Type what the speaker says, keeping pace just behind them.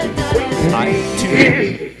5,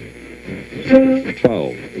 2,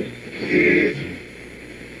 12.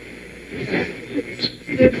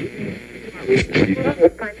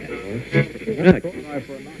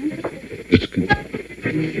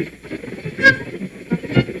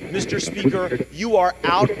 Mr. Speaker, you are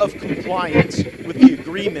out of compliance with the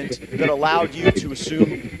agreement that allowed you to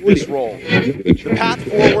assume this role. The path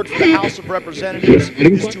forward for the House of Representatives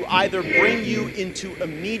is to either bring you into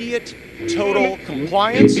immediate, total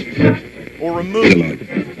compliance or remove you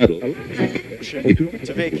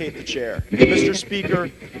to vacate the chair. Mr. Speaker,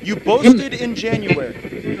 you boasted in January,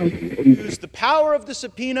 used the power of the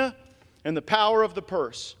subpoena and the power of the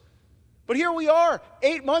purse. But here we are,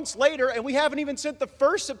 8 months later, and we haven't even sent the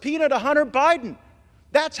first subpoena to Hunter Biden.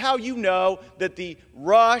 That's how you know that the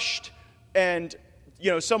rushed and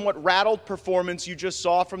somewhat rattled performance you just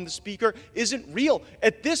saw from the Speaker isn't real.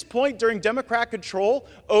 At this point, during Democrat control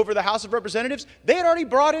over the House of Representatives, they had already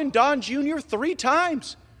brought in Don Jr. 3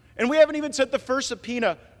 times, and we haven't even sent the first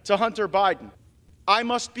subpoena to Hunter Biden. I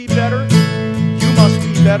must be better, you must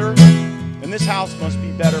be better, and this House must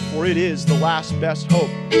be better, for it is the last best hope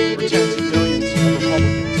for tens of millions of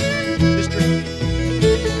Republicans.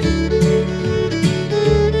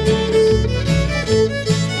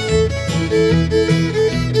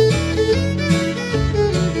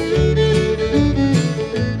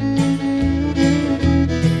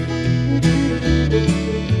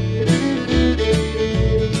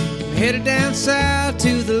 Headed down south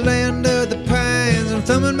to the land of the pines. I'm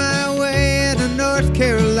thumbing my way to North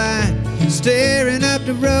Carolina, staring up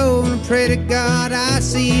the road and pray to God I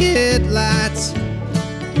see headlights.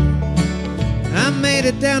 I made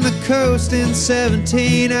it down the coast in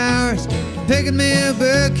 17 hours, picking me a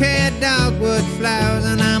bouquet of dogwood flowers,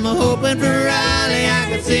 and I'm hoping for Raleigh I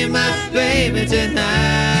can see my baby tonight.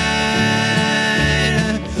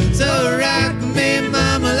 So rock me,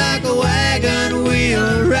 mama, like a wagon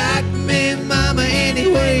wheel. Rock me, mama, any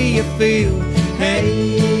way you feel. Hey,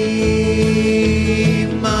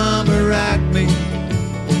 mama, rock me.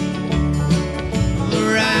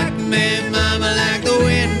 Rock me, mama, like the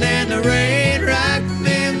wind and the rain. Rock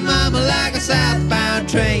me, mama, like a southbound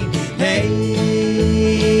train.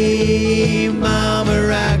 Hey, mama,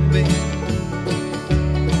 rock me.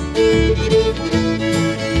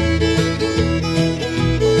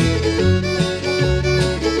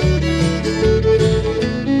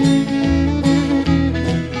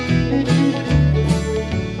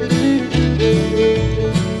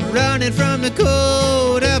 Running from the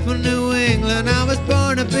cold up in New England, I was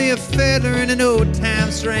born to be a fiddler in an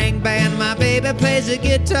old-time string band. My baby plays the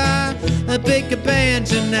guitar, I pick a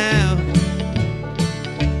banjo now.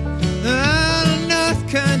 Oh, North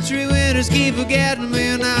Country winters keep forgetting me,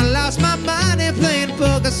 and I lost my money playing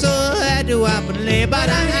poker, so I had to up and lay. But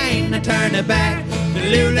I ain't turning back to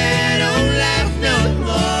live that old life no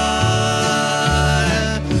more.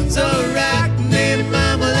 So rock me,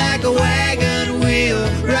 mama, like a wagon wheel.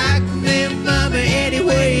 Rock me, mama, any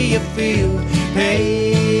way you feel.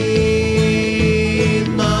 Hey,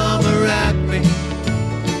 mama, rock me.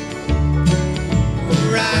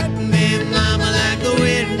 Rock me, mama, like the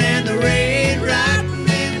wind and the rain. Rock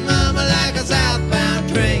me, mama, like a southbound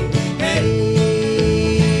train. Hey,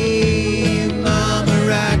 mama,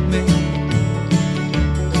 rock me.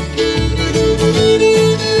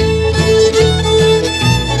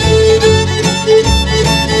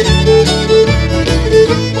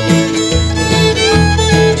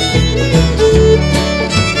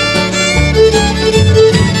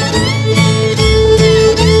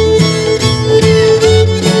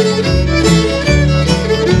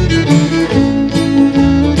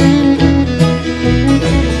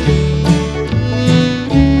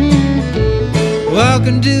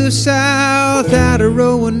 Walking due south out of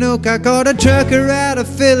Roanoke, I caught a trucker out of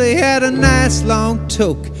Philly, had a nice long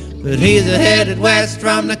toke. But he's headed west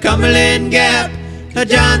from the Cumberland Gap to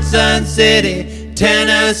Johnson City,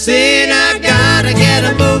 Tennessee. And I gotta get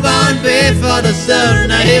a move on before the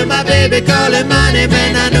sun. I hear my baby calling my name,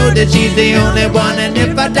 and I know that she's the only one. And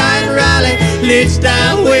if I die in Raleigh, at least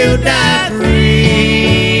I will die free.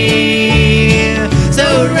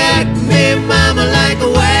 So rock me, mama, like a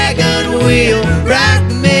wagon wheel. Rock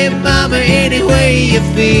me, mama, any way you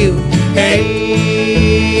feel. Hey,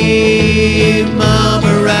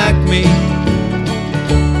 mama, rock me.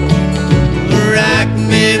 Rock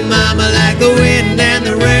me, mama, like the wind and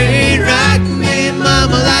the rain. Rock me,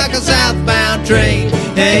 mama, like a southbound train.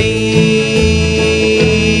 Hey,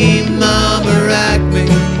 mama, rock me.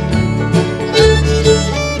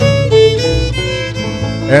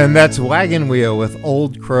 And that's Wagon Wheel with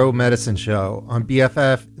Old Crow Medicine Show on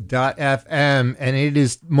BFF.FM. And it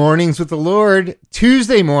is Mornings with the Lord,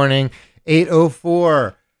 Tuesday morning.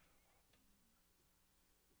 8:04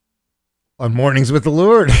 on Mornings with the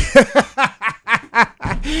Lord.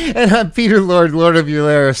 And I'm Peter Lord, Lord of your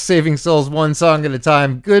Lair, saving souls one song at a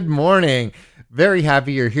time. Good morning. Very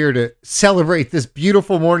happy you're here to celebrate this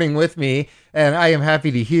beautiful morning with me, and I am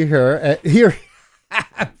happy to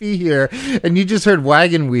be here. And you just heard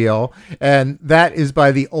Wagon Wheel, and that is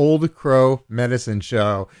by the Old Crow Medicine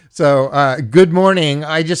Show. So good morning.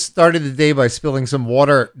 I just started the day by spilling some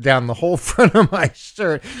water down the whole front of my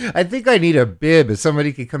shirt. I think I need a bib. If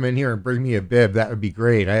somebody could come in here and bring me a bib, that would be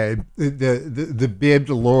great. The bibbed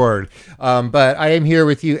Lord. But I am here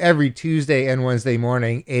with you every Tuesday and Wednesday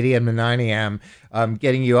morning, 8 a.m. to 9 a.m.,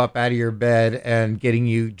 getting you up out of your bed and getting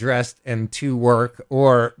you dressed and to work,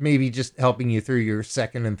 or maybe just helping you through your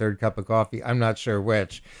second and third cup of coffee. I'm not sure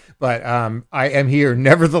which, but I am here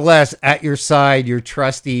nevertheless at your side, your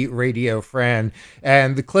trusty radio friend.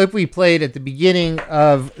 And the clip we played at the beginning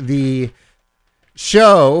of the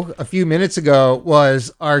show a few minutes ago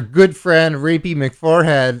was our good friend Rapey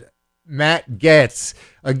McForehead, Matt Gaetz,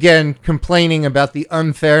 again complaining about the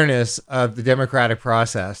unfairness of the democratic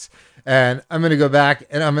process. And I'm going to go back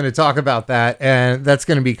and I'm going to talk about that. And that's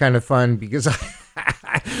going to be kind of fun because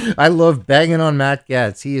I love banging on Matt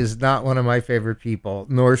Gaetz. He is not one of my favorite people,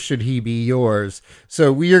 nor should he be yours.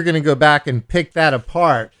 So we are going to go back and pick that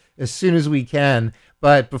apart as soon as we can.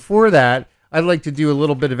 But before that, I'd like to do a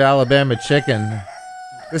little bit of Alabama Chicken.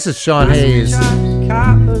 This is Sean Hayes.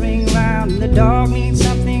 Coppering round, the dog needs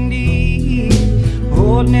something to eat.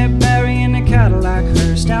 Holding it, burying the Cadillac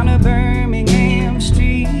hearse down to Birmingham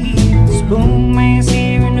Street. Spoon man's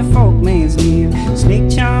here and the folk man's near. Snake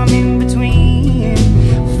charm in between.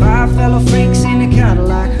 Five fellow freaks in the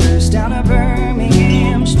Cadillac hearse down to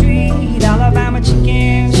Birmingham Street. Alabama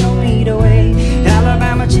chicken, show me the way.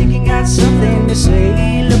 Alabama chicken got something to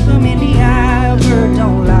say. Look 'em in the eye, a bird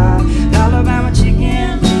don't lie. Alabama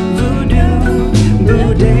chicken, voodoo,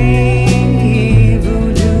 boudet,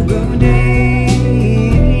 voodoo, boudet.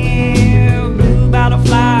 Blue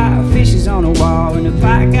butterfly, fishes on the wall, and the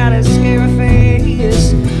pie got a scary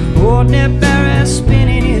face. Old Ned Barrett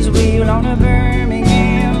spinning his wheel on a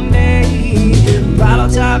Birmingham day. Bottle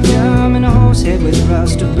top gum and a horse head with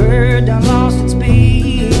rust. A bird done lost its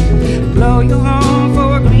beak. Blow your horn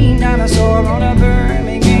for a green dinosaur on a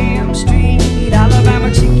Birmingham street.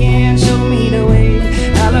 Alabama chicken, show me the way.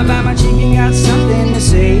 Alabama chicken got something to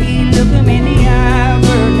say. Look 'em in the eye,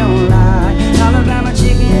 bird don't lie. Alabama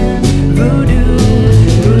chicken, voodoo,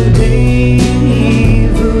 boudet,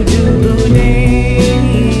 voodoo, boudet.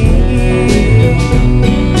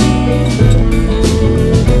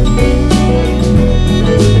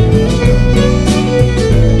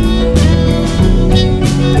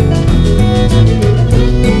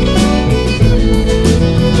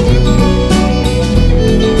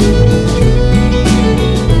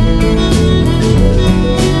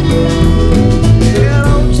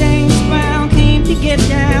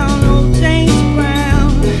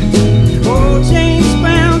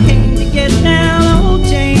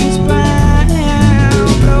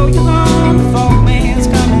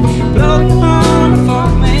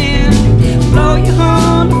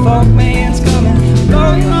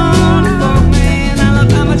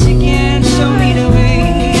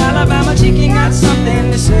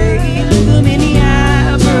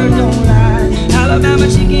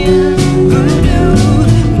 Chicken,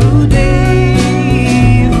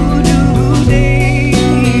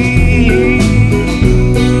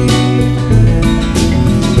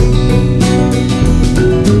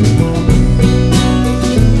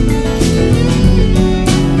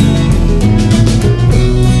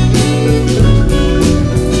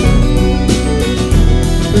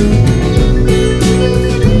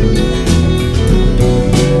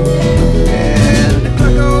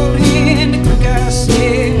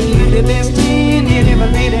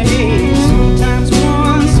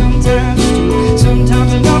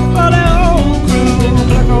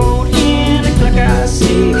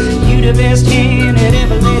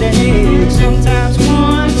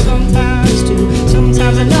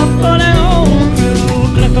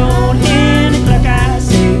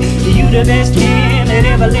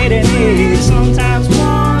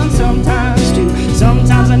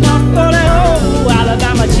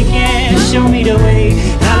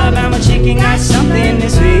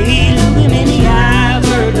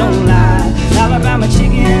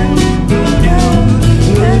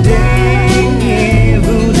 voodoo,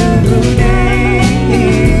 voodoo, voodoo.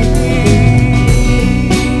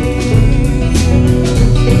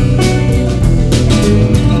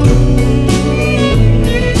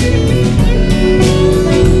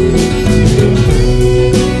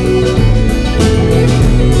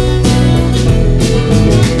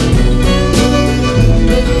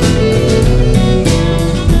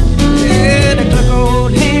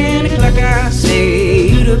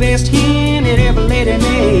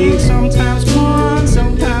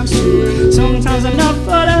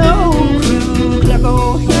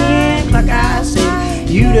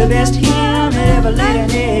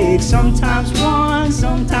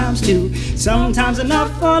 Sometimes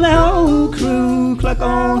enough for the whole crew. Cluck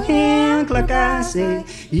on hen, cluck I say.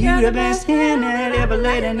 You the best hen that ever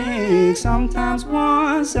laid an egg. Sometimes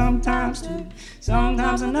one, sometimes two.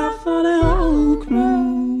 Sometimes enough for the whole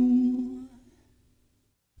crew.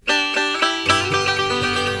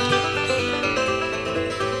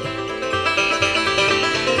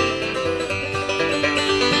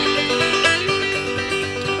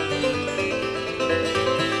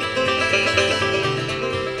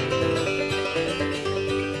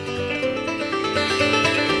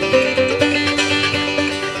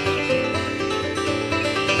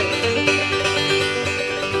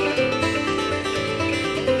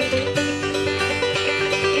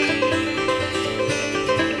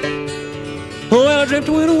 Well, I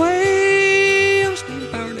drifted went away on a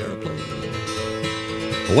steam-powered airplane.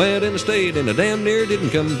 I went in the state and I damn near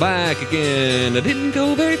didn't come back again. I didn't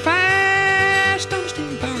go very fast on a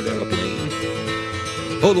steam-powered airplane.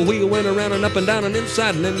 Oh, the wheel went around and up and down and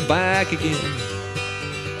inside and then back again.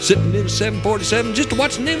 Sitting in a 747 just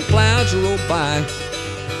watching them clouds roll by.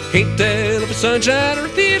 Can't tell if it's sunshine or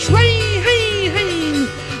if it's rain.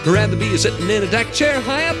 I'd rather be sitting in a deck chair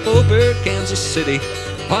high up over Kansas City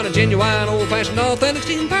on a genuine, old-fashioned, authentic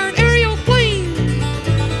steam-powered aerial plane.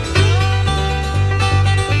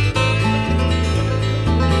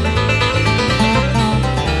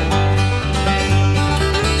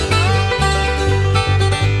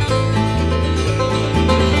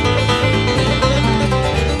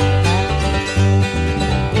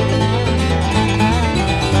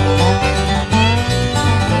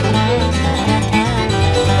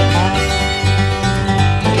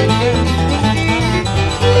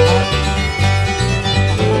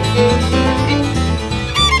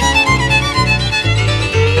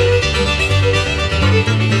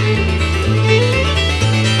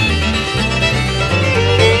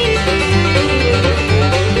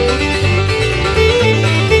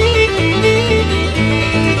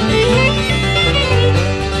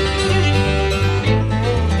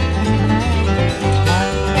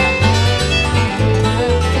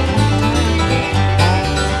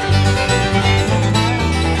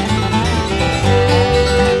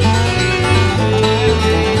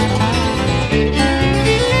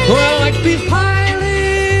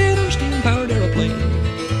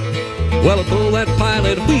 Well, I pull that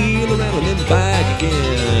pilot wheel around and then back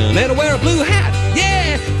again. And I wear a blue hat,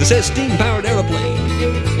 yeah, that says steam-powered aeroplane.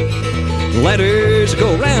 Letters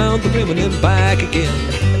go around the rim and then back again.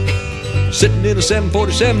 Sitting in a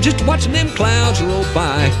 747 just watching them clouds roll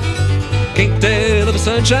by. Can't tell if it's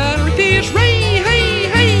sunshine or if it's rain.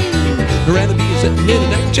 I'd rather be sitting in a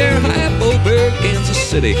deck chair high up over Kansas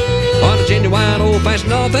City on a genuine,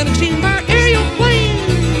 old-fashioned, authentic steam-powered aerial plane.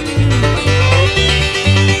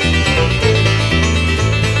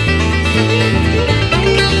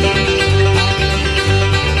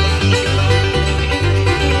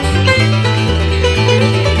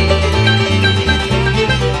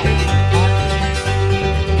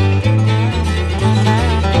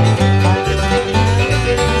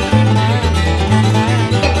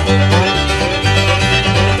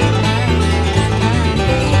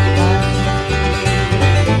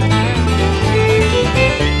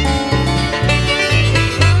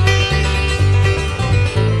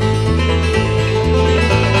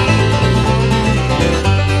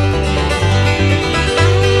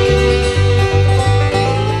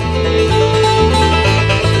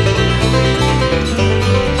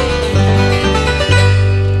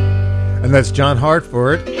 And that's John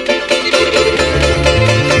Hartford.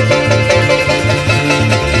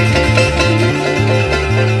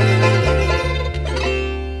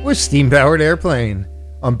 With Steam-Powered Airplane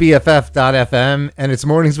on BFF.FM, and it's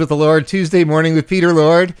Mornings with the Lord, Tuesday morning with Peter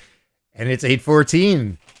Lord, and it's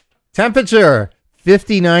 8:14. Temperature,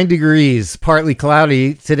 59 degrees, partly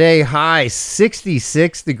cloudy. Today, high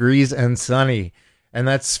 66 degrees and sunny. And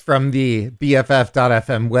that's from the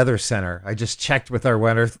BFF.FM Weather Center. I just checked with our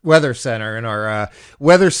weather center in our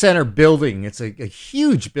Weather Center building. It's a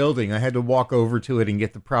huge building. I had to walk over to it and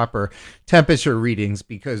get the proper temperature readings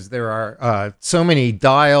because there are so many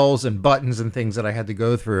dials and buttons and things that I had to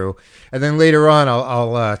go through. And then later on,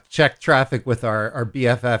 I'll check traffic with our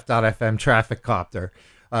BFF.FM traffic copter.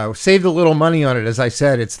 Saved a little money on it. As I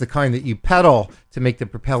said, it's the kind that you pedal to make the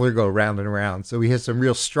propeller go round and round. So we have some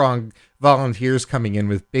real strong volunteers coming in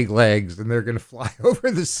with big legs, and they're going to fly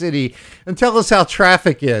over the city and tell us how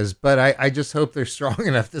traffic is. But I just hope they're strong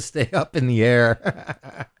enough to stay up in the air.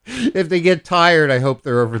 If they get tired, I hope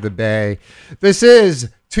they're over the bay. This is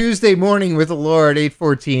Tuesday morning with the Lord,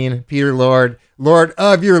 8:14. Peter Lord, Lord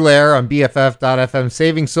of your lair on BFF.FM,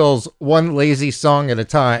 saving souls one lazy song at a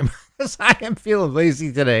time. because I am feeling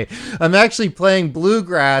lazy today. I'm actually playing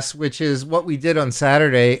bluegrass, which is what we did on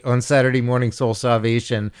Saturday Morning Soul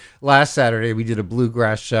Salvation. Last Saturday, we did a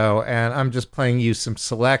bluegrass show, and I'm just playing you some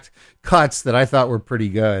select cuts that I thought were pretty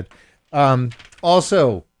good.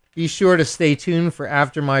 Also, be sure to stay tuned for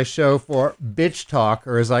after my show for Bitch Talk,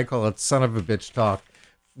 or as I call it, Son of a Bitch Talk,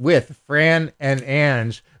 with Fran and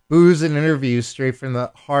Ange. Booze and interviews straight from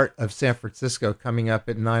the heart of San Francisco coming up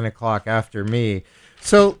at 9 o'clock after me.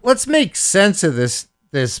 So let's make sense of this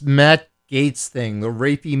Matt Gaetz thing, the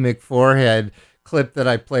rapey McForehead clip that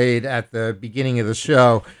I played at the beginning of the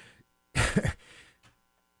show.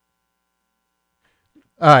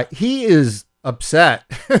 He is upset.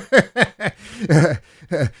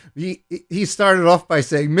 He started off by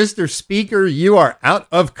saying, "Mr. Speaker, you are out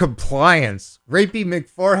of compliance." Rapey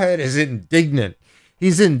McForehead is indignant.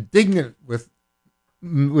 He's indignant with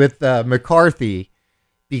McCarthy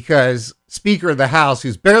because Speaker of the House,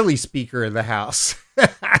 who's barely Speaker of the House,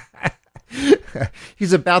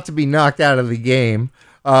 he's about to be knocked out of the game.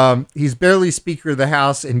 He's barely Speaker of the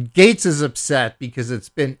House, and Gaetz is upset because it's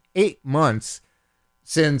been 8 months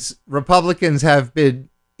since Republicans have been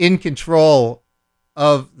in control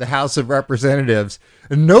of the House of Representatives,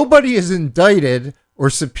 and nobody has indicted or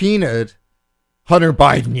subpoenaed Hunter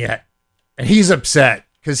Biden yet. And he's upset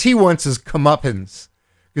because he wants his comeuppance.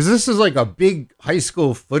 Because this is like a big high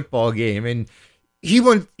school football game, and he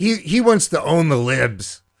wants to own the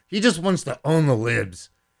libs. He just wants to own the libs,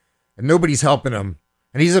 and nobody's helping him.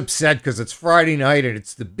 And he's upset because it's Friday night and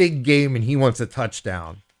it's the big game, and he wants a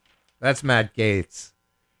touchdown. That's Matt Gaetz.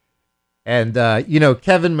 And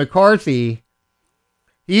Kevin McCarthy,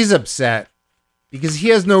 he's upset because he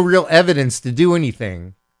has no real evidence to do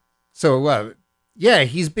anything. So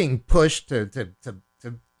he's being pushed to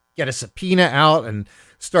get a subpoena out and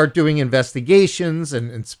start doing investigations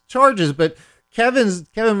and charges. But Kevin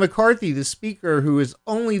McCarthy, the speaker, who is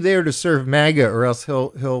only there to serve MAGA, or else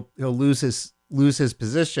he'll lose his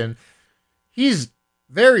position, he's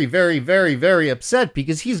very, very, very, very upset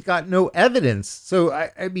because he's got no evidence. So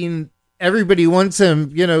I mean, everybody wants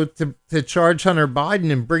him, to charge Hunter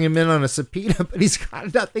Biden and bring him in on a subpoena, but he's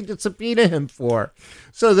got nothing to subpoena him for.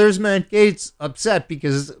 So there's Matt Gaetz upset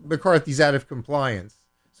because McCarthy's out of compliance.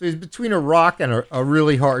 So he's between a rock and a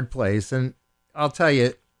really hard place. And I'll tell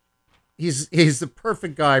you, he's the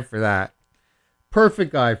perfect guy for that.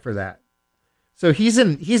 Perfect guy for that. So he's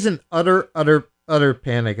in utter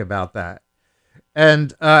panic about that.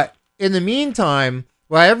 And in the meantime,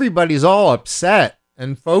 while everybody's all upset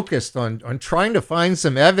and focused on trying to find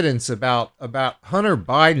some evidence about Hunter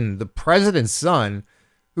Biden, the president's son,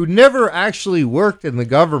 who never actually worked in the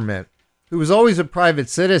government, who was always a private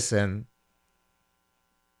citizen.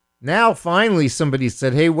 Now, finally, somebody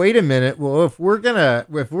said, "Hey, wait a minute. Well, if we're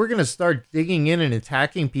gonna start digging in and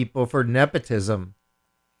attacking people for nepotism,"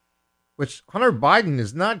 which Hunter Biden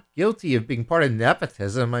is not guilty of being part of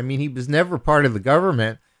nepotism. I mean, he was never part of the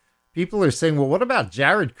government. People are saying, "Well, what about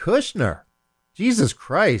Jared Kushner? Jesus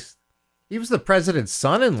Christ. He was the president's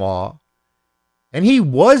son-in-law, and he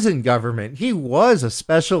was in government. He was a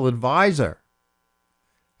special advisor."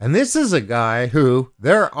 And this is a guy who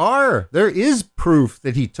there is proof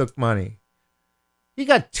that he took money. He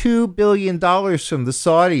got $2 billion from the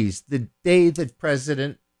Saudis the day that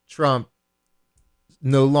President Trump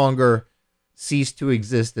no longer ceased to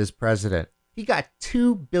exist as president. He got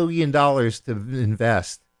 $2 billion to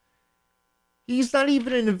invest. He's not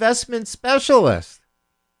even an investment specialist.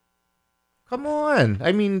 Come on.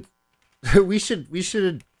 I mean, we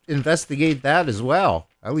should investigate that as well.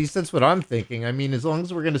 At least that's what I'm thinking. I mean, as long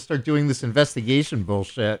as we're going to start doing this investigation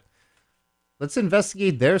bullshit, let's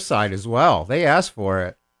investigate their side as well. They asked for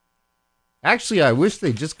it. Actually, I wish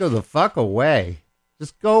they'd just go the fuck away.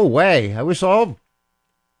 Just go away. I wish all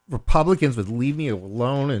Republicans would leave me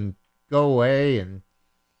alone and go away and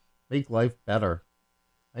make life better.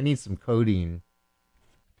 I need some codeine.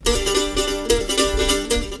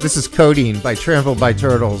 This is Codeine by Trampled by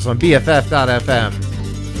Turtles on BFF.FM.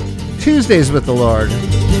 Tuesdays with the Lord. Well,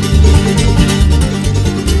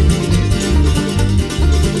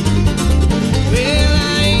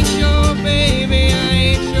 I ain't your baby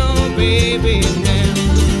now.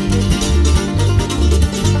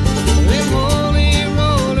 Them holy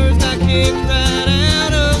rollers got kicked right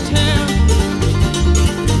out of town.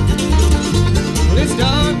 Well, it's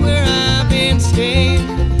dark where I've been staying.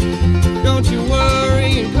 Don't you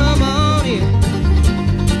worry and come on in.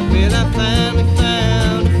 Well, I finally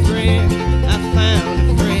found a friend. I found a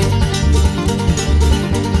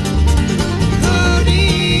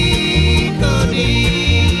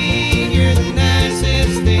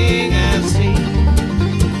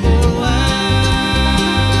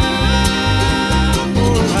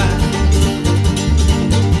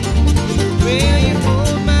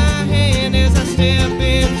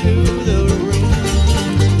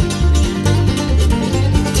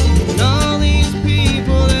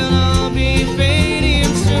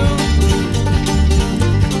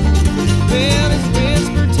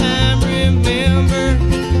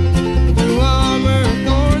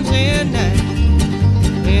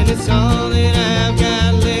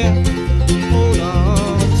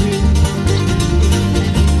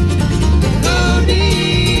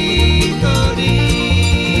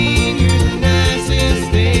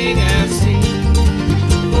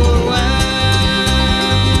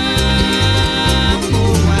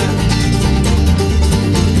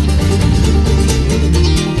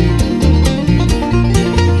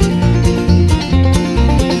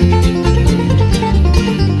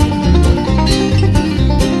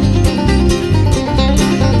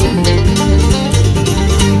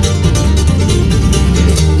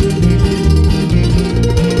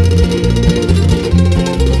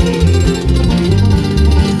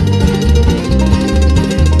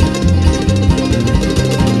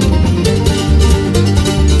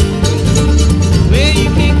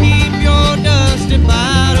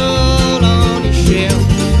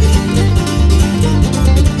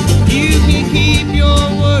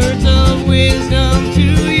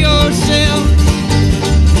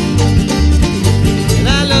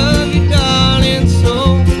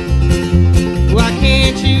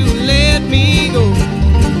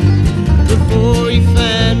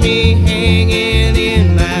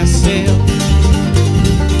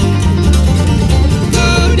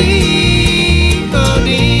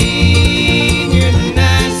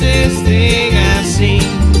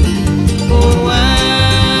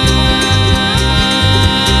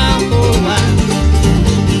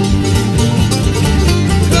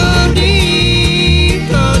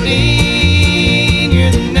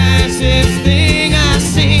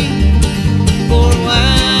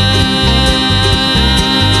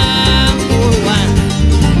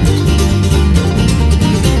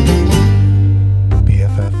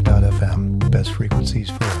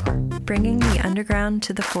background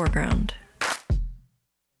to the foreground.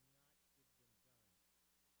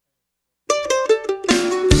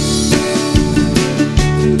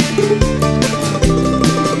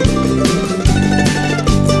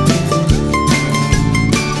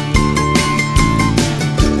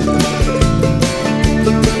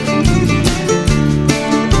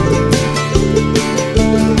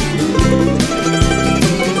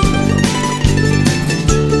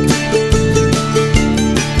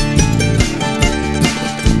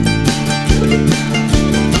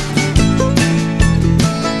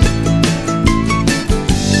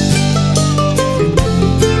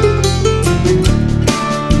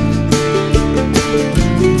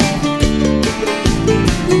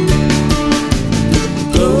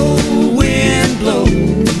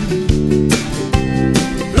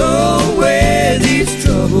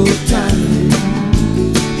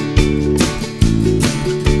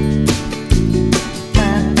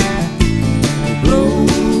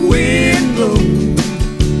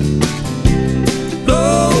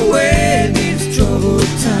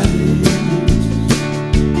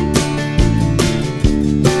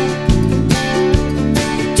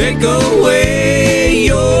 Take away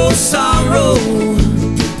your sorrow,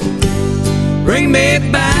 bring me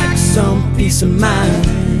back some peace of mind.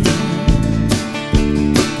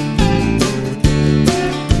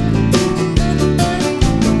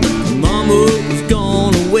 Mama's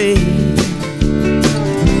gone away,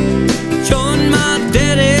 showing my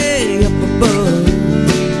daddy up above.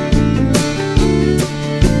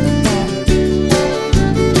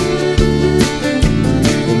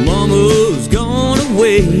 Mama's gone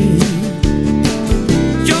away,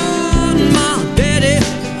 showing my daddy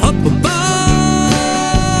up above.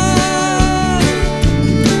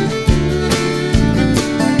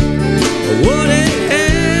 Would it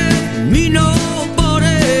help me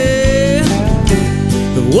nobody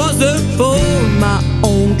if it wasn't for my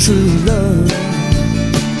own true love?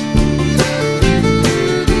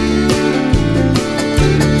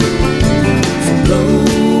 So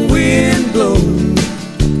blow, wind, blow,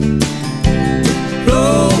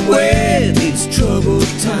 blow away these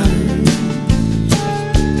troubled times.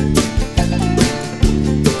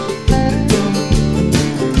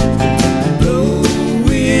 Blow,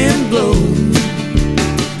 wind, blow,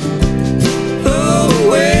 blow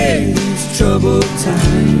away these troubled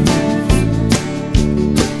times.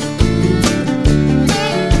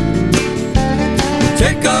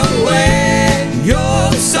 Take away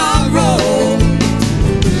your sorrow,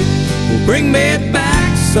 bring me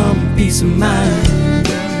back some peace of mind.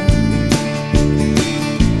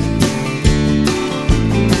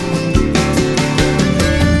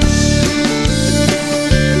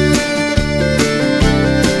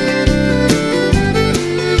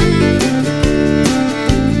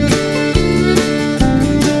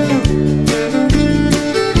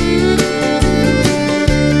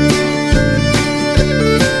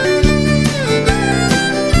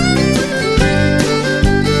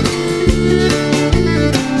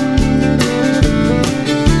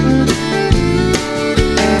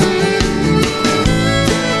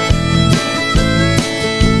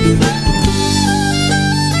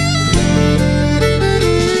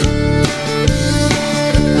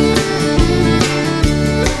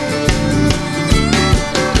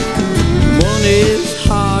 One is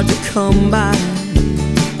hard to come by,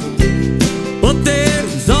 but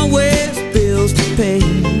there's always bills to pay.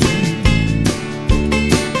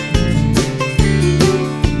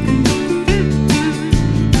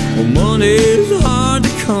 Money's hard to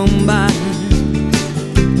come by,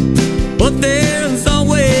 but there's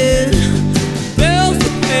always bills to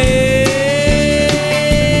pay.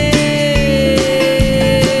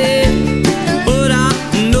 But I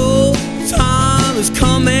know time is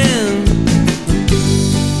coming,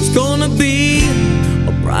 it's gonna be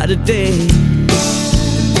a brighter day.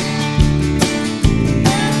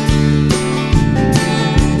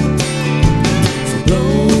 So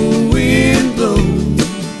blow, wind, blow,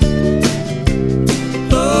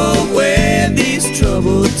 blow away these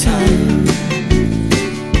troubled times.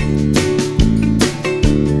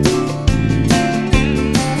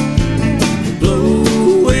 Blow,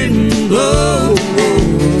 wind, blow,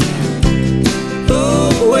 blow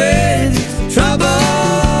away these troubled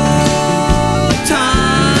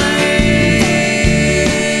times.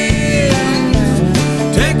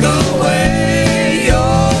 Take away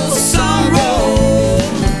your sorrow,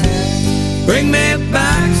 bring me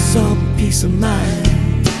back some peace of mind.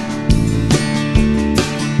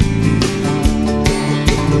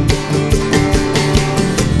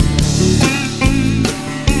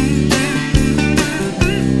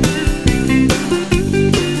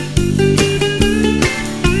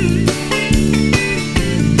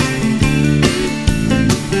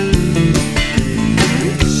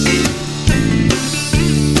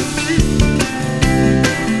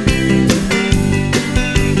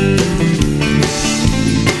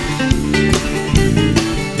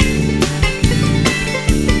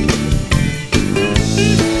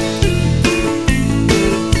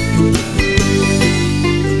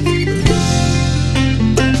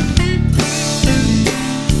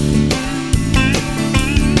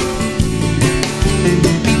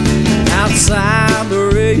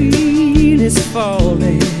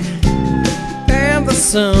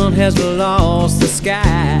 sun has lost the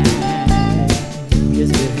sky. Yes,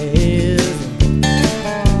 it has.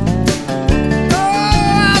 Oh,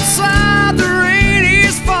 outside the rain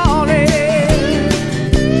is falling,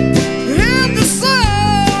 and the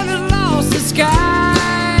sun has lost the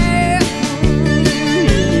sky.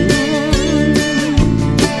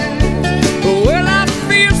 Well, I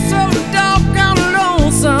feel so doggone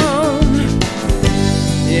lonesome,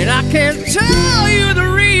 and I can't tell you the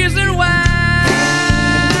reason why.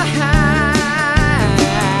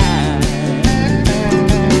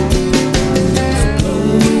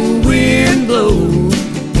 Blow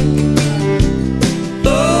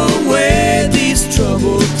away these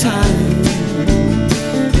troubled times.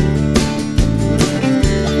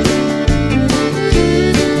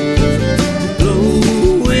 Blow,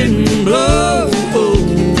 wind, blow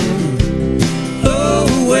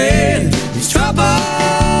away these troubled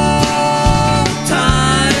times.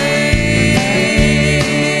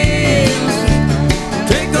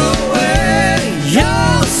 Take away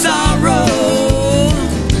your sorrow,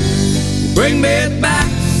 bring me back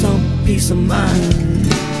some peace of mind.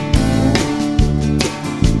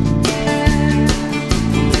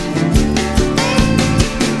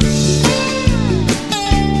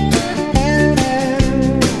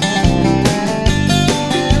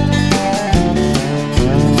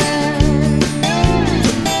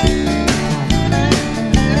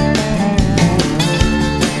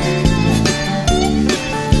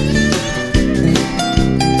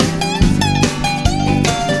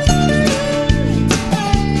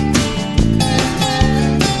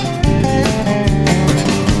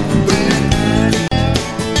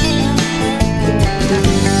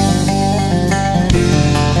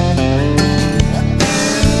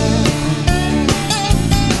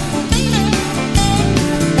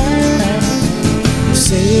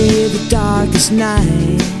 Say the darkest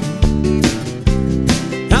night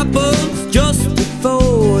happens just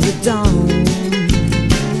before the dawn.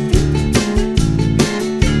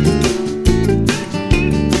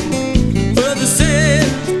 Well, they say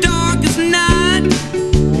the darkest night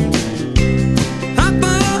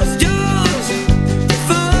happens just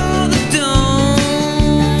before the dawn.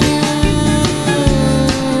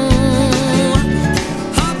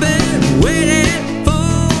 I've been waiting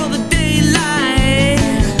for the daylight,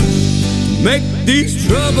 make these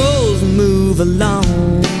troubles move along.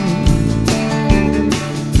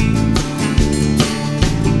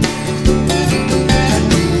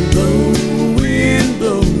 Blow, wind,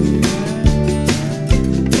 blow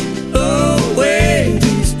away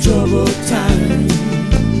these troubled times.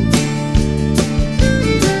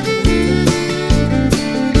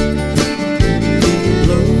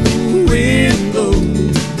 Blow, wind, blow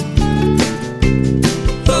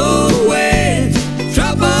away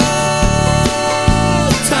troubled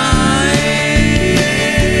times.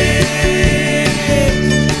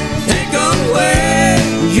 Take away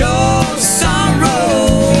your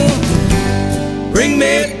sorrow, bring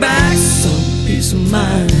me back some peace of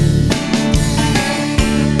mind.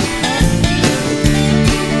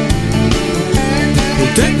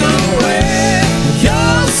 Take away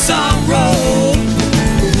your sorrow,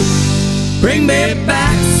 bring me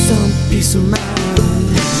back some peace of mind.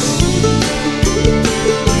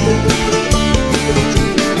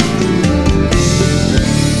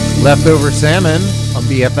 Leftover Salmon on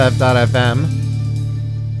BFF.FM.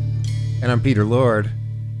 And I'm Peter Lord.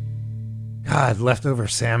 God, Leftover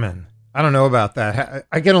Salmon. I don't know about that.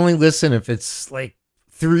 I can only listen if it's like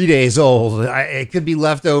 3 days old. It could be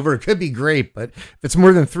leftover, it could be great, but if it's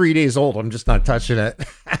more than 3 days old, I'm just not touching it.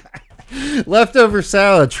 Leftover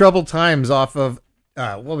Salad, Troubled Times off of,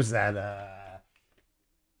 what was that?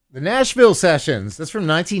 The Nashville Sessions. That's from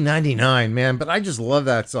 1999, man. But I just love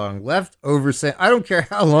that song. Leftover Salmon. I don't care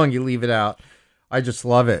how long you leave it out. I just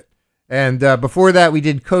love it. And before that, we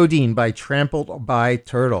did Codeine by Trampled by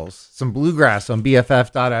Turtles. Some bluegrass on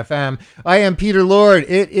BFF.FM. I am Peter Lord.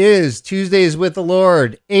 It is Tuesdays with the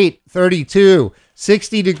Lord, 8:32.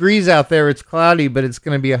 60 degrees out there. It's cloudy, but it's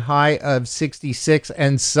going to be a high of 66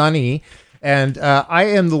 and sunny. And I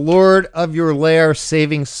am the Lord of your lair,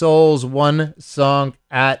 saving souls one song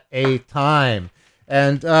at a time.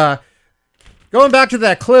 And going back to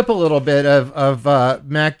that clip a little bit of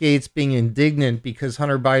Matt Gaetz being indignant because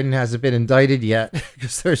Hunter Biden hasn't been indicted yet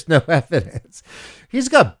because there's no evidence. He's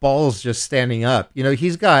got balls just standing up. You know,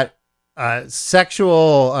 he's got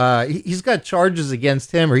he's got charges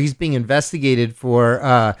against him, or he's being investigated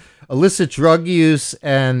for illicit drug use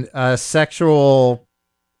and sexual,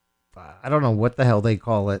 I don't know what the hell they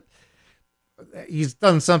call it. he's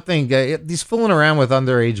done something. He's fooling around with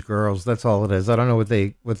underage girls. That's all it is. I don't know what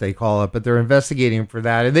they call it, but they're investigating him for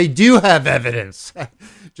that, and they do have evidence.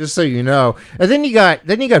 Just so you know. And then you got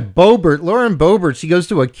Boebert, Lauren Boebert. She goes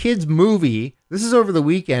to a kids movie. This is over the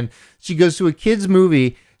weekend. She goes to a kids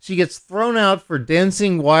movie. She gets thrown out for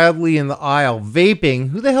dancing wildly in the aisle, vaping.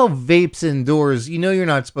 Who the hell vapes indoors? You know you're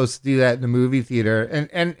not supposed to do that in the movie theater.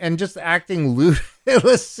 And just acting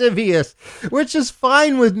lascivious, which is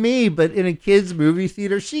fine with me, but in a kid's movie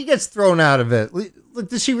theater, she gets thrown out of it. Look,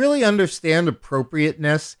 does she really understand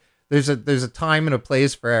appropriateness? There's a time and a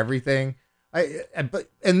place for everything. And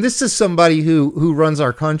this is somebody who runs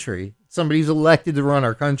our country. Somebody who's elected to run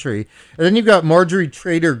our country. And then you've got Marjorie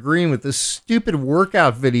Trader Green with the stupid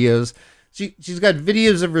workout videos. She's got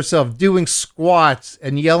videos of herself doing squats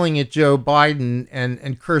and yelling at Joe Biden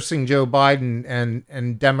and cursing Joe Biden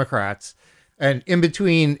and Democrats. And in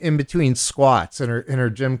between squats in her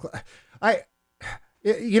gym class.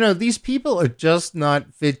 These people are just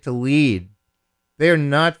not fit to lead. They are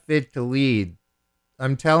not fit to lead.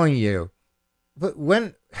 I'm telling you. But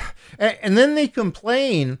and then they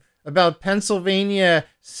complain about Pennsylvania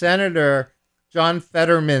Senator John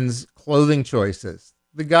Fetterman's clothing choices.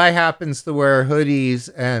 The guy happens to wear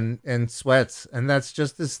hoodies and sweats, and that's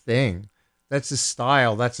just his thing. That's his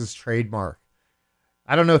style. That's his trademark.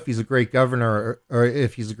 I don't know if he's a great governor or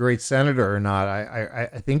if he's a great senator or not.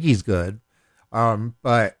 I think he's good.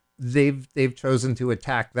 But they've chosen to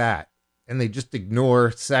attack that. And they just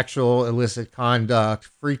ignore sexual illicit conduct,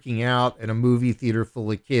 freaking out in a movie theater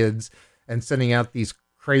full of kids and sending out these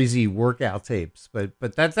crazy workout tapes. But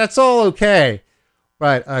that's all okay.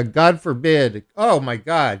 But God forbid, oh my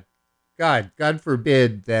God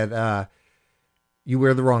forbid that you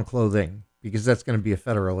wear the wrong clothing, because that's going to be a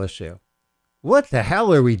federal issue. What the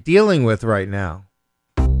hell are we dealing with right now?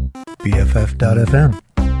 BFF.FM.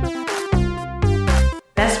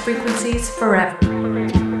 Best frequencies forever.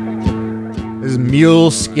 This is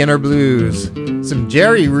Mule Skinner Blues. Some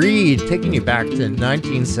Jerry Reed taking you back to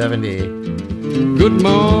 1970. Good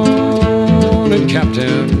morning,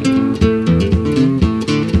 Captain.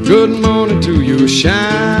 Good morning to you,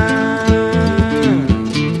 shine.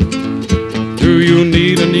 Do you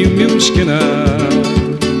need a new Mule Skinner?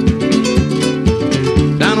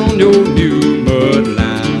 Down on your new mud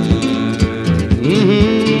line.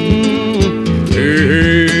 Mm-hmm.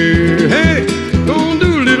 Hey, hey, gonna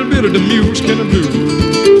do a little bit of the Mule Skinner Blues.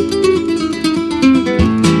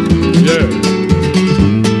 Yeah.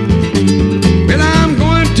 Well, I'm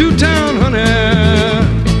going to town, honey.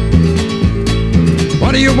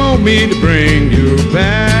 What do you want me to bring you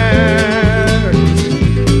back?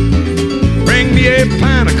 Bring me a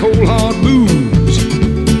pint of cold hard booze.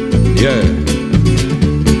 Yeah.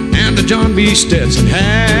 And the John B. Stetson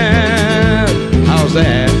hat. How's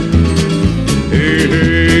that? Hey,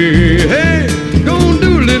 hey, hey. Gonna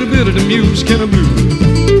do a little bit of the Mule Skinner Blues.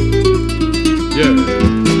 Yeah.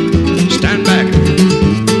 Stand back.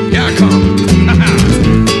 Here I come.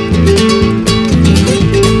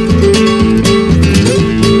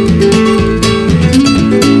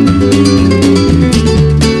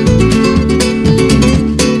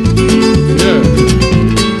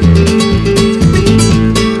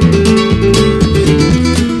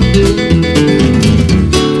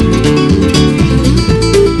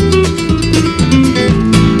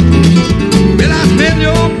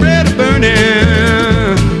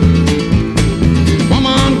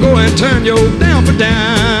 Turn your damper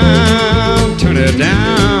down, turn it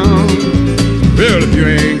down. Well, if you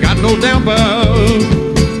ain't got no damper,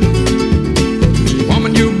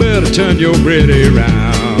 woman, you better turn your bread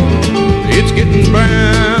around. It's getting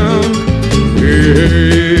brown. Hey,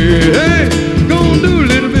 hey, hey, gonna do a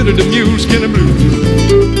little bit of the Mule Skinner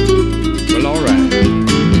Blues. Well, all right.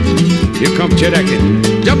 Here comes Chet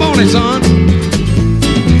Atkins. Jump on it, son.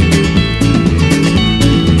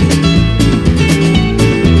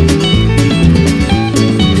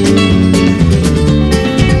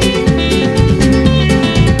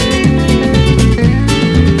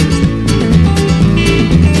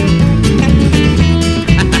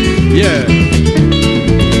 Yeah.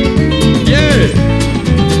 Yeah.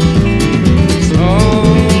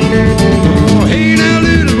 Oh, hey now,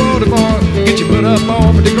 little water boy, get your butt up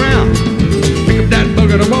off of the ground. Pick up that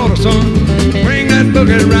bucket of water, son. Bring that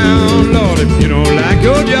bucket around, Lord, if you don't like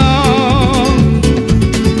your job.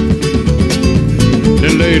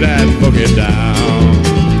 Then lay that bucket down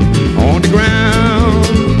on the ground.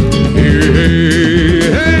 Hey, hey,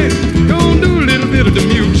 hey, gonna do a little bit of the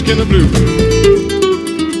Mule Skinner Blues.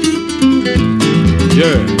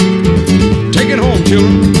 Yeah. Take it home,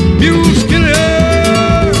 children. Mule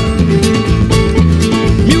Skinner.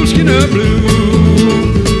 Mule Skinner Blues.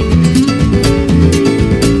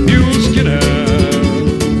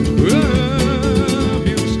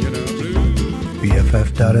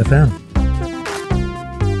 BFF.FM.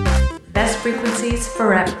 Best frequencies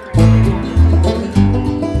forever.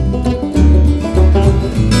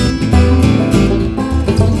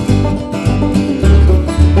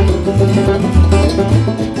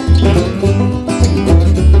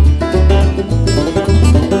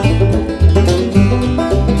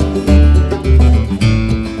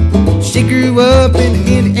 She grew up in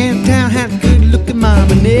Indiana town, had a good-looking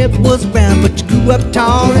mama, never was around, but she grew up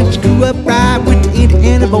tall and she grew up right with the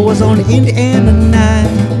Indiana boys on the Indiana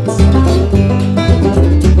nights.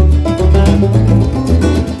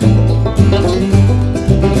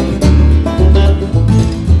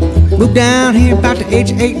 Moved down here about the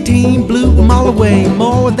age of 18, blew them all away,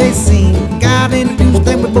 more they seen. Got introduced,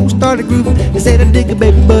 then we both started grooving. They said I dig it,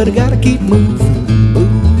 baby, but I gotta keep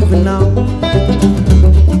moving on.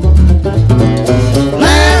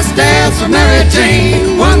 Last dance for Mary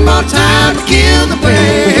Jane, one more time to kill the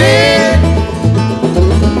pain.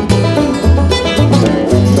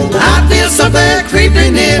 I feel something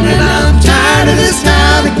creeping in and I'm tired of this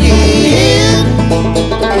town again.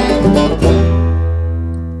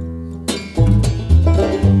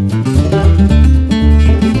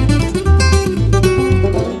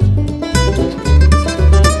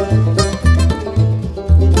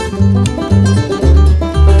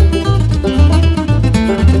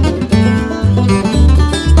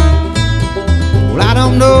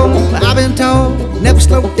 Never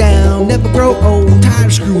slow down, never grow old. Tired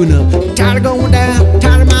of screwing up, tired of going down,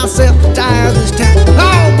 tired of myself, tired of this town.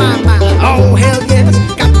 Oh my, oh hell yes.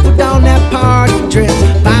 Got to put on that party dress,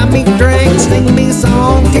 buy me a drink, sing me a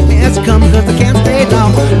song, take me as I come, cause I can't stay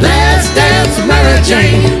long. Let's dance with Mary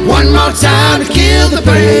Jane, one more time to kill the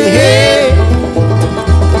pain.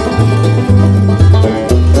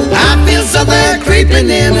 I feel something creeping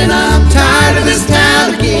in and I'm tired of this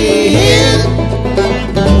town again.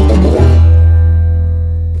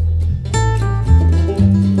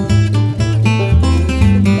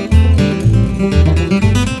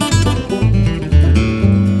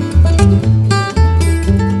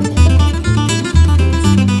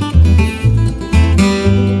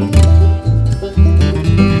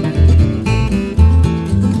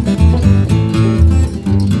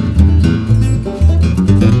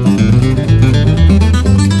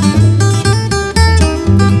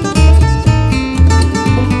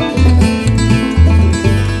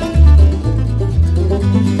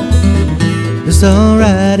 It's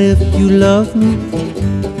alright if you love me.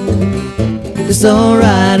 It's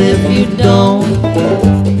alright if you don't.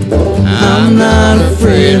 I'm not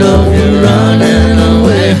afraid of you running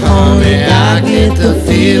away, honey. I get the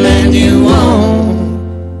feeling you want.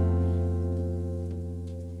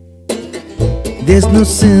 There's no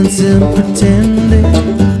sense in pretending.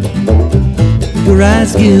 Your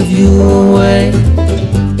eyes give you away.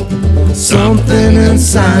 Something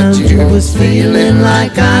inside you is feeling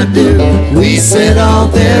like I do. We said all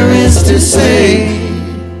there is to say.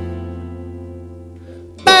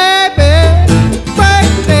 Baby,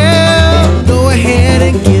 break down. Go ahead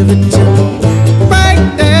and give it to me. Break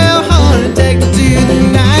down, honey, take it to the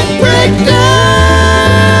night. Break down.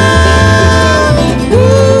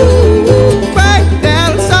 Ooh, break down,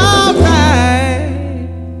 it's alright.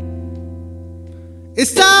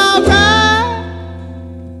 It's alright.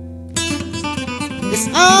 It's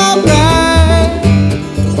alright.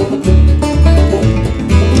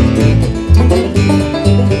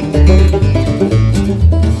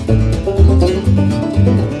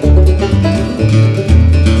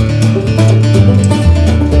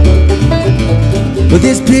 With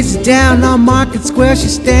this picture down on Market Square,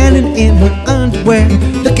 she's standing in her underwear,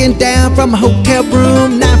 looking down from a hotel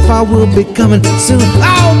room. Nightfall will be coming soon.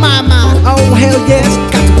 Oh my, oh hell yes.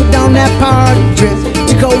 Got to put on that party dress.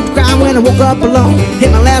 Too cold to cry when I woke up alone.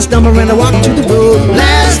 Hit my last number and I walked to the road.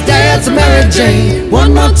 Last dance of Mary Jane,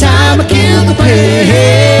 one more time I kill the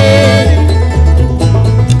pain.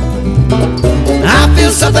 I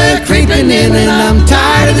feel something creeping in and I'm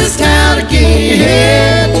tired of this town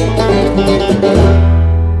again.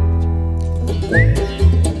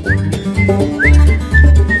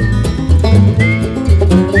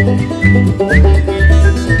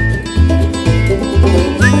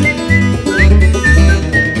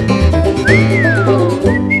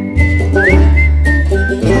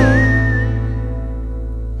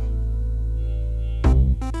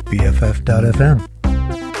 BFF.FM.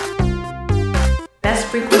 Best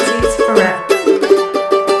frequencies forever.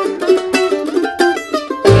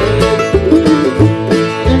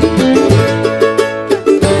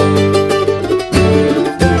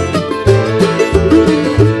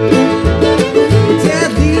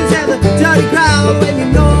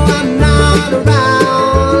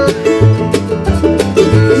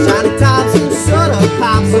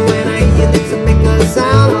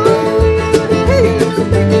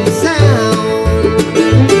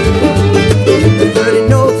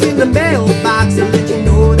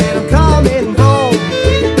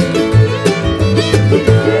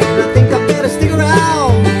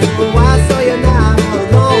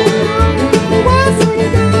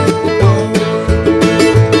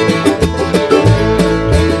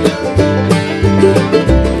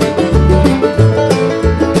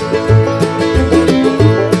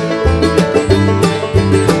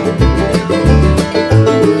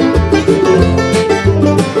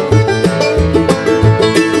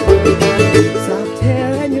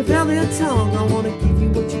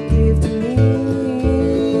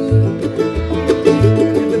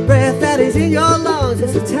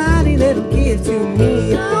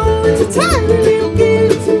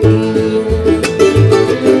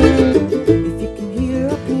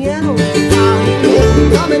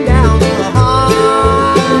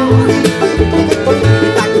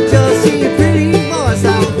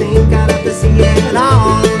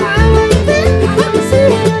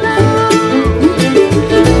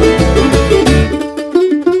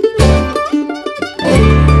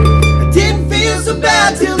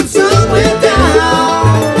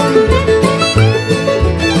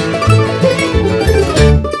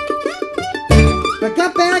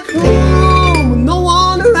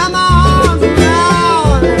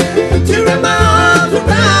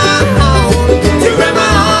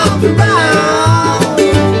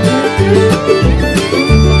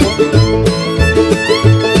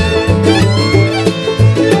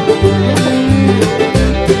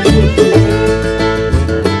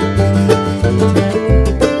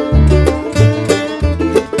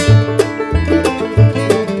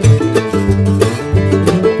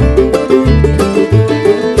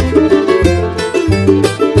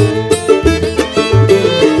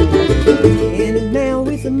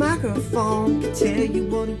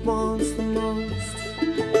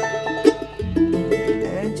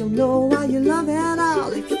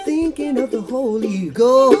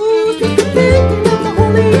 Ghost, thinking of the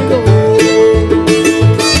Holy Ghost.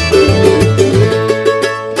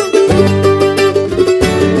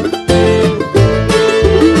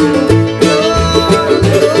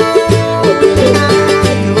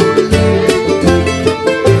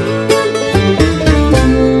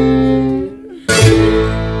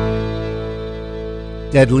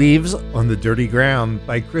 Dead Leaves on the Dirty Ground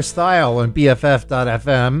by Chris Thile on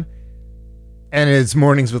BFF.FM. And it's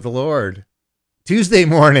Mornings with the Lord. Tuesday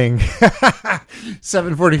morning,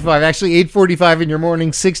 7:45, actually 8:45 in your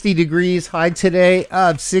morning, 60 degrees, high today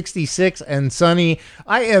of 66 and sunny.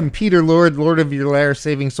 I am Peter Lord, Lord of Your Lair,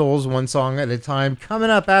 saving souls one song at a time. Coming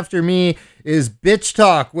up after me is Bitch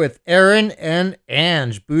Talk with Aaron and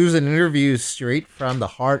Ange, booze and interviews straight from the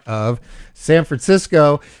heart of San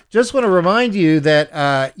Francisco. Just want to remind you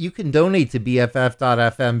that you can donate to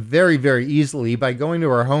BFF.FM very, very easily by going to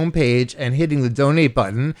our homepage and hitting the donate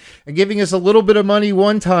button and giving us a little bit of money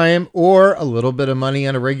one time or a little bit of money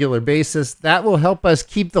on a regular basis. That will help us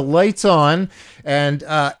keep the lights on and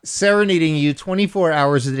serenading you 24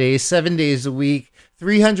 hours a day, 7 days a week,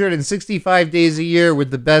 365 days a year with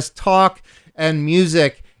the best talk and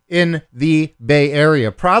music in the Bay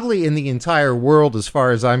Area, probably in the entire world as far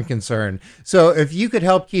as I'm concerned. So if you could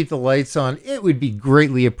help keep the lights on, it would be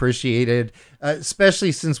greatly appreciated,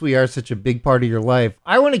 especially since we are such a big part of your life.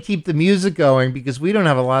 I want to keep the music going because we don't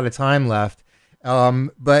have a lot of time left,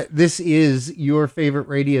 but this is your favorite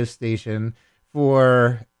radio station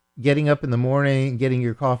for getting up in the morning, getting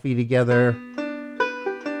your coffee together,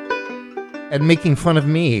 and making fun of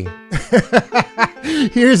me.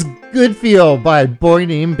 Here's Good Feel by Boy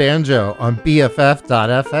Named Banjo on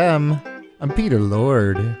BFF.FM. I'm Peter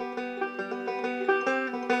Lord.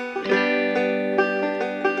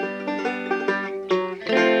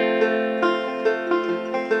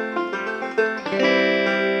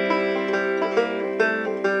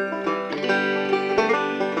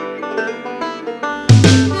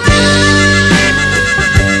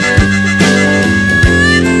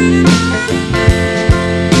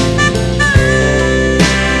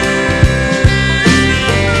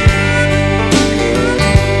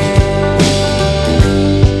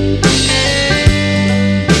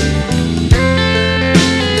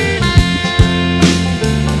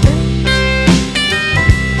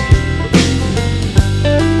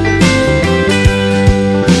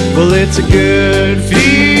 It's a good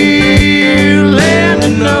feeling to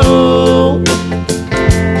know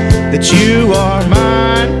that you are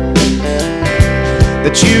mine,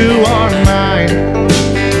 that you are mine.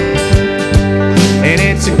 And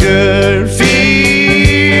it's a good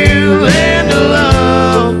feeling to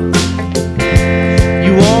love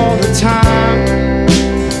you all the time,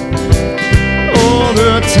 all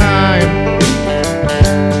the time.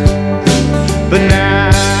 But now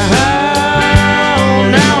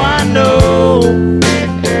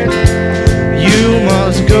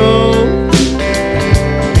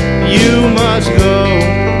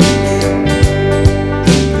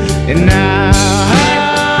and now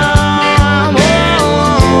I'm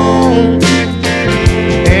alone,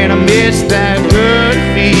 and I miss that good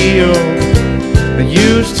feel I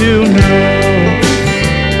used to know.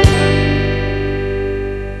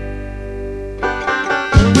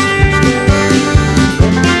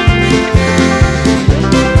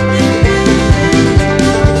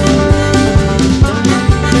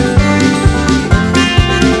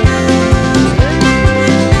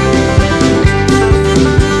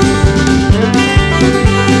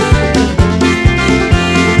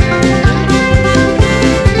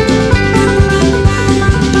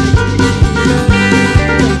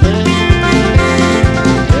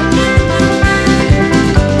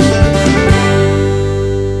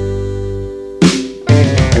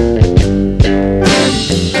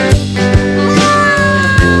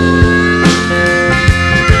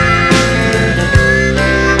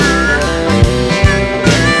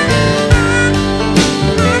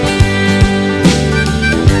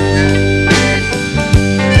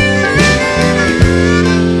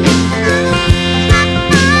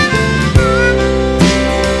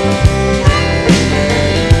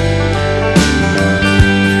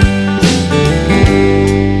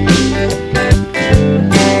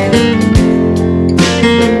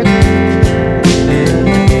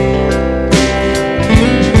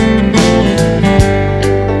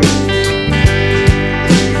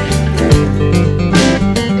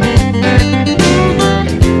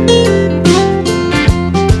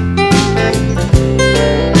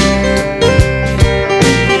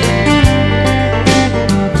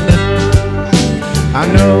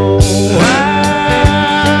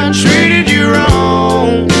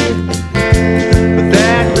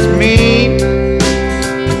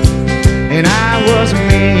 doesn't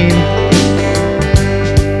mean.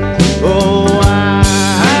 Oh,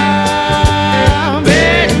 I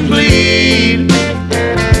beg and plead.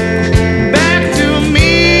 Back to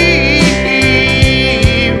me,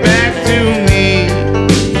 back to me.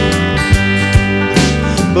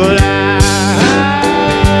 But I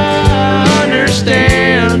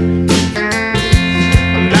understand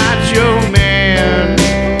I'm not your man,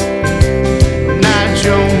 I'm not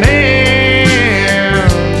your man.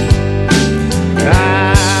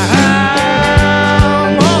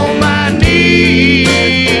 I'm on my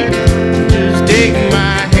knees, just take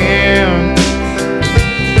my hand.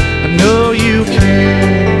 I know you can.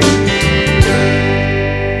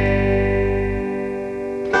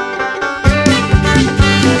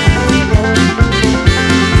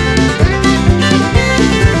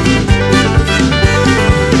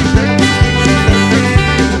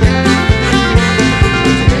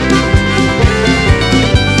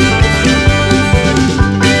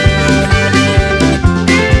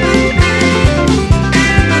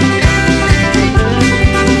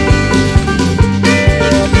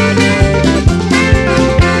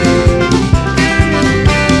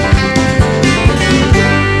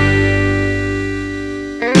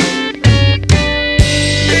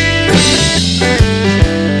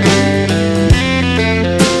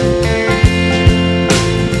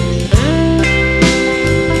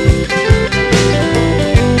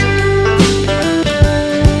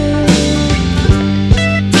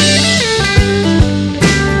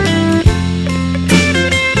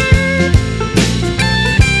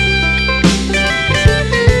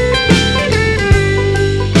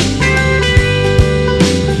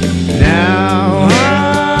 Now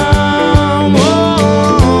I'm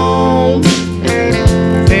home,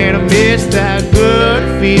 and I miss that good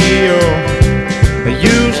feel I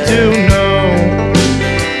used to know.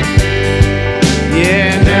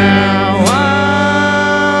 Yeah, now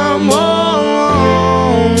I'm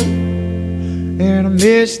home, and I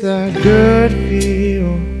miss that good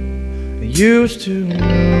feel I used to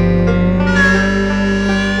know.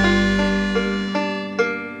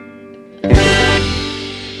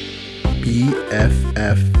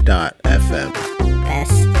 BFF.FM.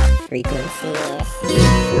 Best frequency.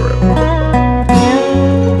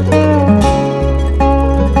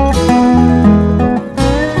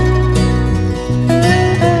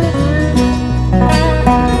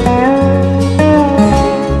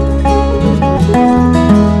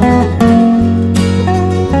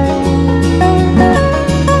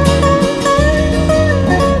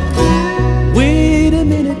 Wait a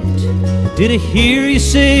minute, did I hear you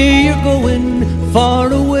say you're going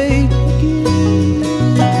far away again?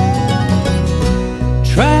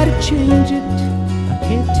 Try to change it, I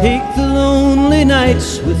can't take the lonely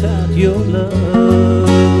nights without your love.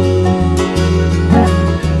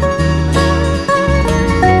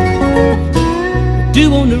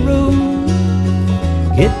 Do on the road,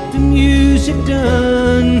 get the music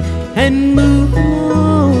done and move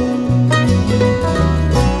on.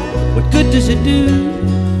 What good does it do?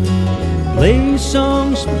 Play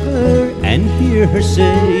songs for her and hear her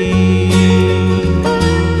say,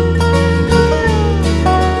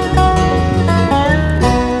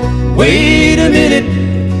 wait a minute,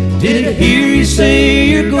 did I hear you say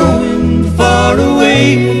you're going far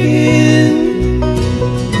away again?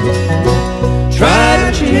 Try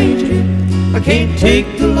to change it, I can't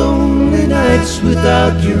take the lonely nights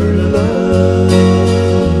without your love.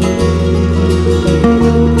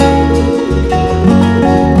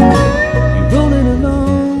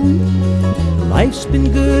 Life's been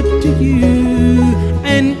good to you,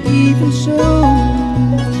 and even so,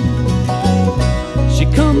 she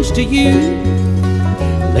comes to you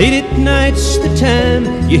late at night's the time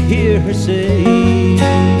you hear her say,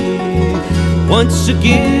 once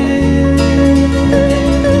again,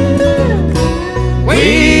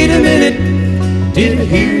 wait a minute, did I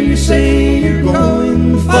hear you say you're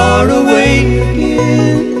going far away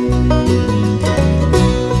again?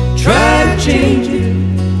 Try to change it,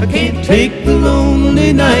 I can't take the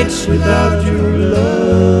lonely nights without your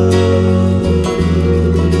love.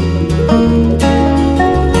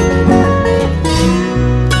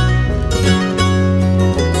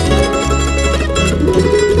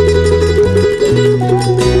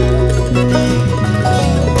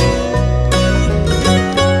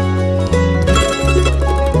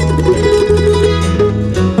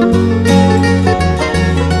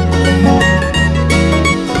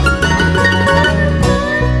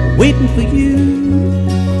 Waiting for you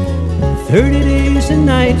 30 days and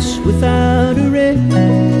nights without a rest.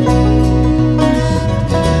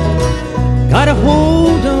 Gotta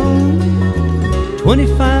hold on,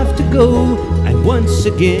 25 to go, and once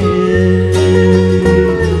again.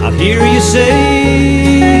 I'll hear you say,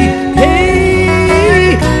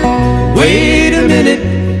 hey, wait a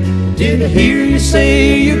minute, did I hear you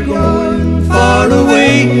say you're going far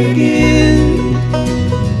away again?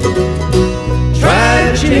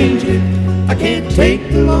 Try to change it, I can't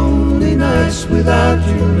take the lonely nights without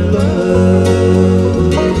your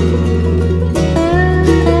love.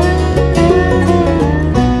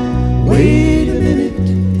 Wait a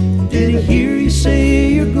minute, did I hear you say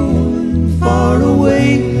you're going far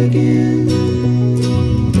away again?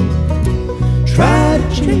 Try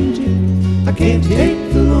to change it, I can't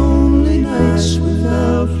take the lonely nights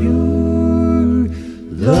without your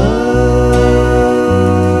love.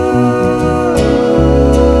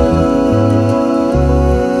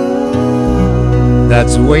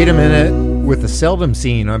 That's Wait a Minute with the Seldom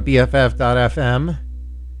Scene on BFF.FM.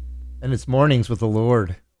 And it's Mornings with the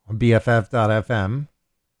Lord on BFF.FM.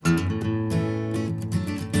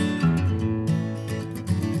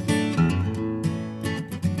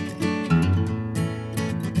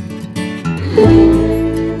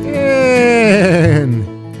 And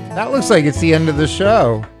that looks like it's the end of the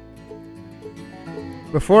show.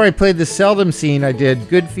 Before I played the Seldom Scene, I did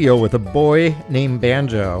Good Feel with a boy named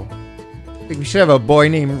Banjo. I think we should have a boy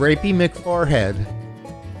named Rapey McForehead.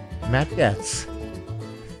 Matt Getz.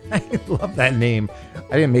 I love that name.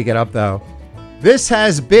 I didn't make it up, though. This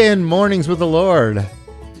has been Mornings with the Lord,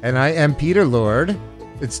 and I am Peter Lord.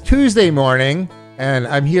 It's Tuesday morning, and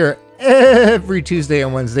I'm here every Tuesday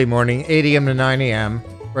and Wednesday morning, 8 a.m. to 9 a.m.,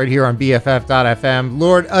 right here on BFF.FM.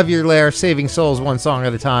 Lord of your lair, saving souls one song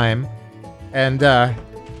at a time. And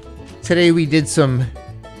today we did some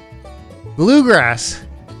bluegrass,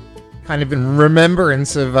 kind of in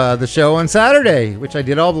remembrance of the show on Saturday, which I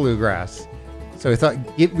did all bluegrass. So we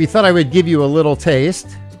thought I would give you a little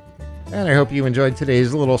taste, and I hope you enjoyed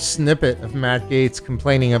today's little snippet of Matt Gaetz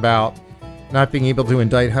complaining about not being able to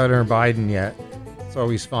indict Hunter Biden yet. It's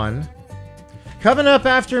always fun. Coming up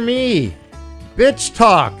after me, Bitch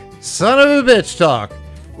Talk, son of a bitch talk,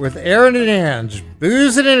 with Aaron and Ange,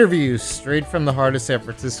 booze and interviews straight from the heart of San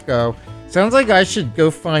Francisco. Sounds like I should go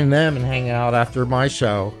find them and hang out after my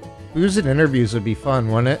show. Booze and interviews would be fun,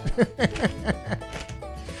 wouldn't it?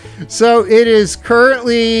 So it is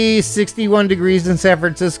currently 61 degrees in San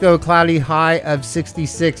Francisco, cloudy, high of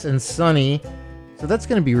 66 and sunny. So that's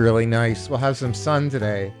going to be really nice. We'll have some sun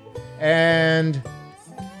today. And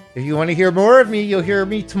if you want to hear more of me, you'll hear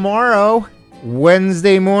me tomorrow,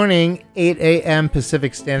 Wednesday morning, 8 a.m.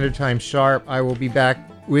 Pacific Standard Time sharp. I will be back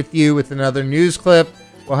with you with another news clip.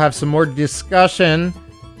 We'll have some more discussion.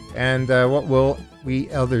 And what will we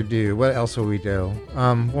ever do? What else will we do?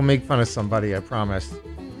 We'll make fun of somebody, I promise.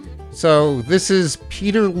 So this is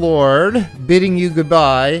Peter Lord bidding you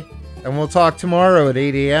goodbye, and we'll talk tomorrow at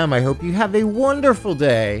 8 a.m. I hope you have a wonderful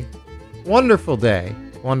day. Wonderful day.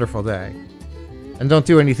 Wonderful day. And don't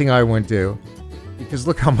do anything I wouldn't do, because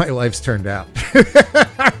look how my life's turned out.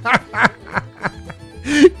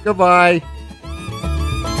 Goodbye.